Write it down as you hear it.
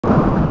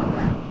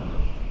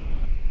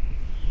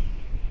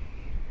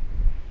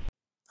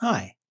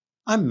Hi,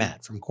 I'm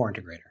Matt from Core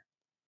Integrator.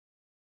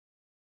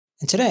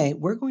 And today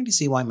we're going to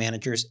see why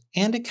managers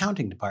and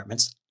accounting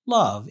departments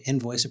love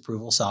invoice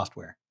approval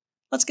software.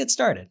 Let's get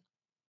started.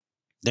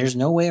 There's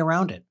no way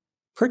around it.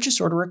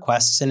 Purchase order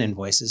requests and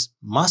invoices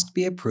must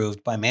be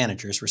approved by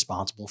managers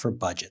responsible for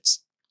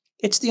budgets.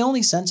 It's the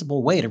only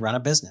sensible way to run a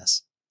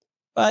business.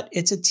 But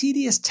it's a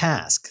tedious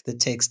task that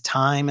takes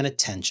time and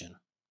attention.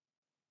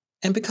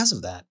 And because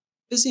of that,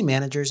 busy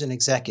managers and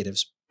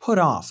executives put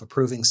off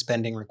approving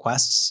spending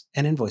requests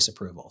and invoice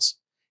approvals,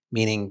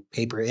 meaning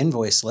paper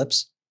invoice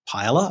slips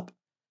pile up.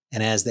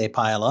 And as they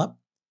pile up,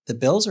 the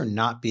bills are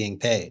not being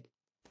paid.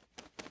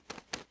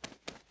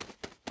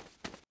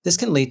 This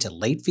can lead to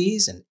late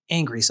fees and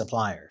angry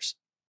suppliers.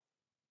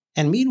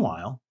 And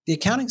meanwhile, the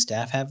accounting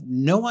staff have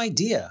no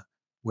idea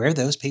where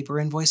those paper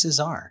invoices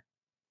are.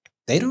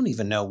 They don't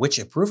even know which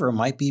approver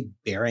might be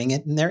burying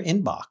it in their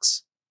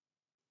inbox.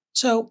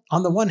 So,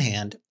 on the one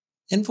hand,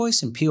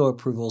 invoice and PO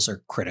approvals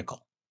are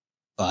critical.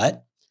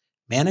 But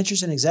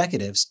managers and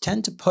executives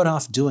tend to put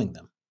off doing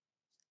them.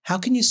 How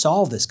can you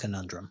solve this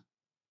conundrum?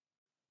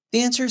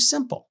 The answer is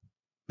simple.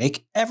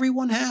 Make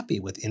everyone happy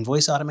with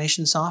invoice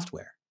automation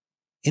software.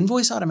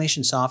 Invoice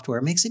automation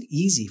software makes it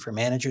easy for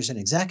managers and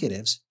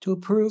executives to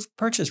approve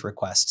purchase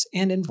requests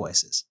and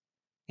invoices.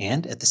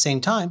 And at the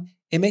same time,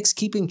 it makes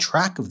keeping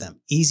track of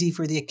them easy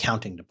for the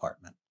accounting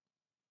department.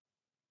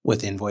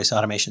 With invoice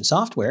automation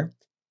software,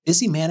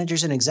 busy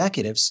managers and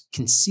executives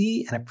can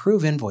see and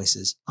approve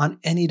invoices on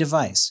any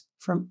device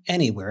from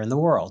anywhere in the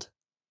world.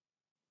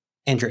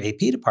 And your AP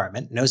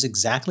department knows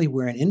exactly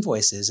where an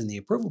invoice is in the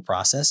approval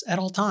process at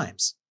all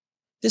times.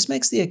 This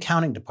makes the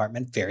accounting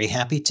department very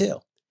happy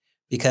too,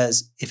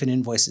 because if an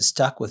invoice is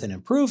stuck with an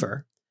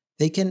approver,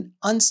 they can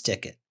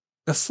unstick it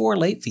before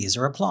late fees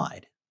are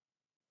applied.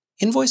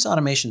 Invoice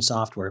automation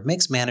software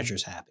makes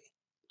managers happy.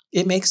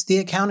 It makes the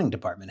accounting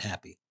department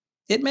happy.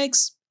 It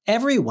makes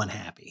everyone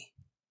happy.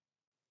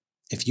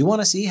 If you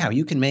want to see how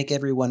you can make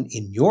everyone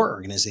in your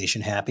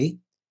organization happy,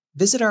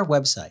 visit our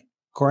website,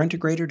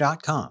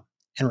 coreintegrator.com,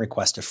 and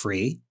request a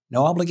free,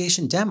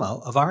 no-obligation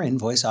demo of our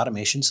invoice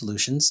automation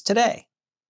solutions today.